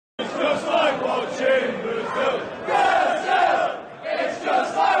watching Brazil. Brazil! It's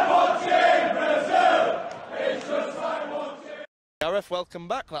just like watching Brazil. It's just like watching. Gareth, welcome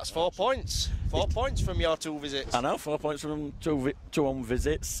back. That's 4 points. 4 points from your 2 visits. I know, 4 points from two home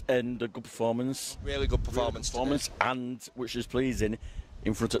visits and a good performance. Really good performance. And, which is pleasing,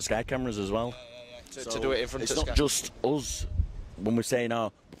 in front of Sky cameras as well. To do it in front of Sky. It's not just us, when we're saying,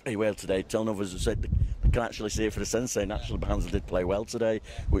 oh, play well today, telling others that they can actually see it for the sense, saying actually Barnsley did play well today,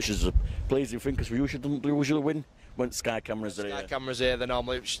 which is a pleasing thing because we usually win when Sky cameras are here. Sky cameras here, they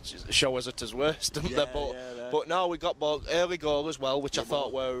normally show us at as worst, don't they? But no, we got early goal as well, which I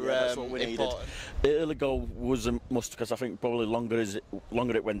thought were that's what we important. Needed. The early goal was a must because I think probably longer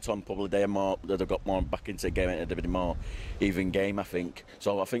it went on, probably they'd have got more back into the game and it'd have been a more even game, I think.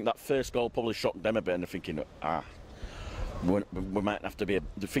 So I think that first goal probably shocked them a bit and they're thinking, we might have to be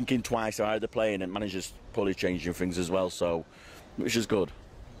thinking twice how they're playing, and managers probably changing things as well, so which is good.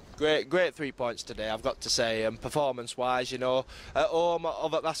 Great 3 points today, I've got to say. Performance-wise, you know, at home,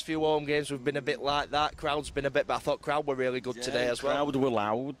 over the last few home games, we've been a bit like that. Crowd's been a bit, but I thought crowd were really good today as well. Crowd were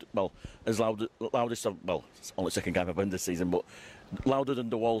loud, well, as loudest, well, it's only the second game I've been this season, but louder than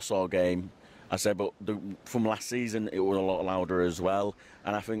the Walsall game, I said. But from last season, it was a lot louder as well,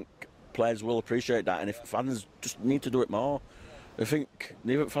 and I think players will appreciate that, and if fans just need to do it more. I think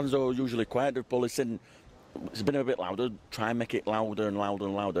even fans are usually quiet, they're probably saying it's been a bit louder, try and make it louder and louder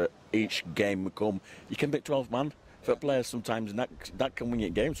and louder each game we come. You can beat 12 man for players sometimes, and that can win you a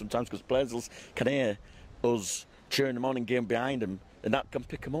game sometimes because players can hear us cheering them on and getting behind them, and that can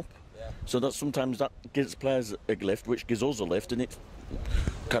pick them up. So that sometimes that gives players a lift, which gives us a lift, and it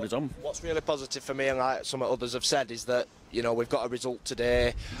carries on. What's really positive for me, and like some others have said, is that, you know, we've got a result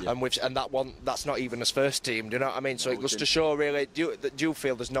today, and that's not even as first team. Do you know what I mean? So it goes to show, really. Do you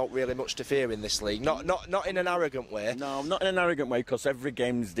feel there's not really much to fear in this league? Not in an arrogant way. No, not in an arrogant way, because every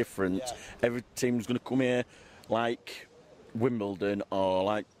game's different. Yeah. Every team's going to come here like Wimbledon or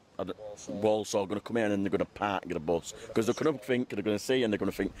like Walsall, going to come in and they're going to park, get a bus, because they're going to think, they're going to see, and they're going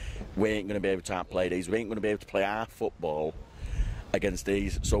to think, we ain't going to be able to outplay these. We ain't going to be able to play our football against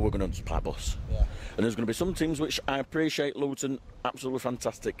these, so we're going to supply a bus. And there's going to be some teams which I appreciate. Luton, absolutely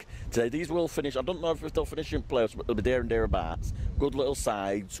fantastic today. These will finish, I don't know if they'll finish in playoffs, but they'll be there and thereabouts. Good little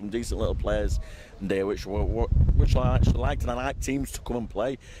side, some decent little players there, which I actually liked, and I like teams to come and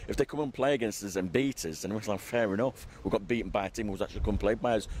play. If they come and play against us and beat us, then it's like, fair enough. We got beaten by a team who was actually come and play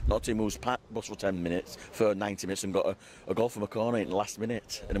by us, not a team who was packed bus for 10 minutes, for 90 minutes, and got a goal from a corner in the last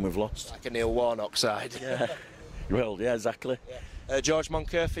minute, and then we've lost. Like a Neil Warnock side. Yeah. Well, yeah, exactly. George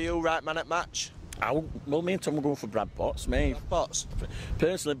Moncur for you, right man at match? Well, me and Tom were going for Brad Potts, me. Brad Potts?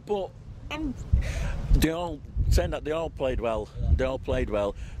 Personally, but they all played well. They all played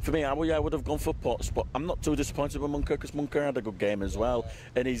well. For me, I would have gone for Potts, but I'm not too disappointed with Moncur because Moncur had a good game as well,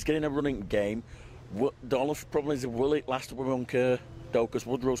 and he's getting a running game. The only problem is, will it last with Moncur, though, because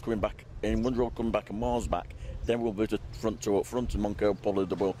Woodrow's coming back, and Moore's back. Then we'll be the front two up front, and Moncur probably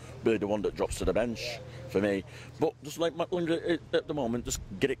will be the one that drops to the bench for me. But just like McLinger at the moment, just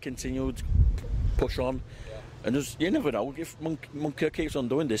get it continued, push on, and just, you never know, if Moncur keeps on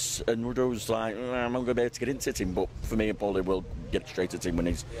doing this, and Woodrow's like, I'm not going to be able to get into him, but for me, probably will get straight at him when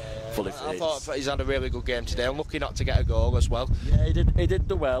he's fully fit. I thought he's had a really good game today. I'm lucky not to get a goal as well. Yeah, he did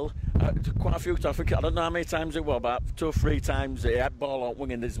do well. Quite a few times, I don't know how many times it was, about 2 or 3 times he had ball on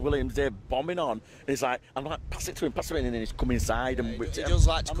wing and there's Williams there bombing on, and it's like, I'm like, pass it to him, and then he's come inside. He does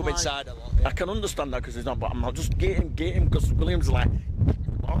like to come inside a lot. I can understand that because he's not, but I'm not, just get him, because Williams is like,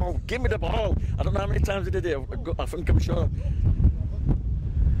 oh, give me the ball. I don't know how many times he did it. I think I'm sure.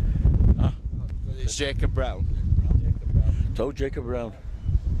 It's Jacob Brown. Told Jacob Brown.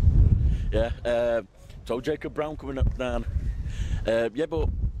 Yeah, told Jacob Brown coming up down. Yeah, but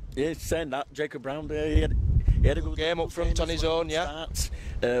yeah, saying that, Jacob Brown, he had a good game up front on his own, yeah.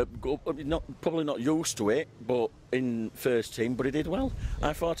 Probably not used to it, but in first team, but he did well.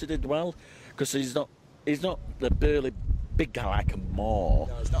 I thought he did well because he's not the burly big guy like a Moore.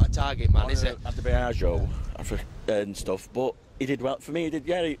 No, he's not a target man, is it? At the Biagio and stuff, but he did well. For me, he did.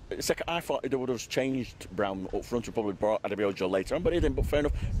 Yeah, I thought he would have changed Brown up front and probably brought Adebayo later on, but he didn't. But fair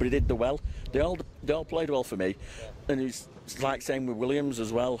enough. But he did do well. They all played well for me, and it's like same with Williams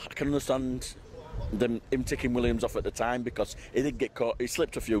as well. I can understand him taking Williams off at the time because he did get caught. He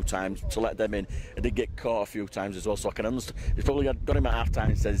slipped a few times to let them in. He did get caught a few times as well. So I can understand. He's probably got him at half time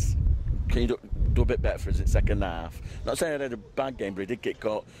and says, "Can you do a bit better for us in second half?" Not saying I had a bad game, but he did get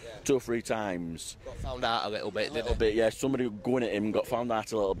caught 2 or 3 times. Got found out a little bit, didn't he? A bit, yeah. Somebody going at him got found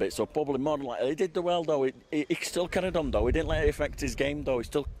out a little bit. So probably more than likely he did do well though. He still carried on though. He didn't let it affect his game though. He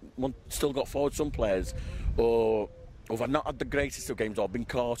still got forward some players, or who've not had the greatest of games or been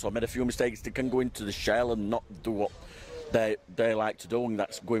caught or made a few mistakes, they can go into the shell and not do what they like to do, and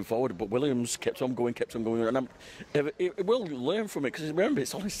that's going forward. But Williams kept on going, and it will learn from it, because remember,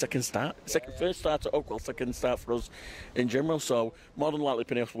 it's only first start at Oakwell, second start for us in general. So more than likely,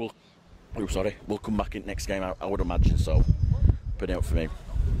 Pinnehouse will come back in next game, I would imagine. So Pinnehouse for me.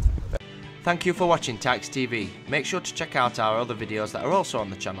 Thank you for watching Tykes TV. Make sure to check out our other videos that are also on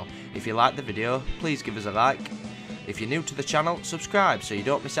the channel. If you like the video, please give us a like. If you're new to the channel, subscribe so you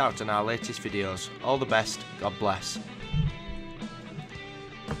don't miss out on our latest videos. All the best, God bless.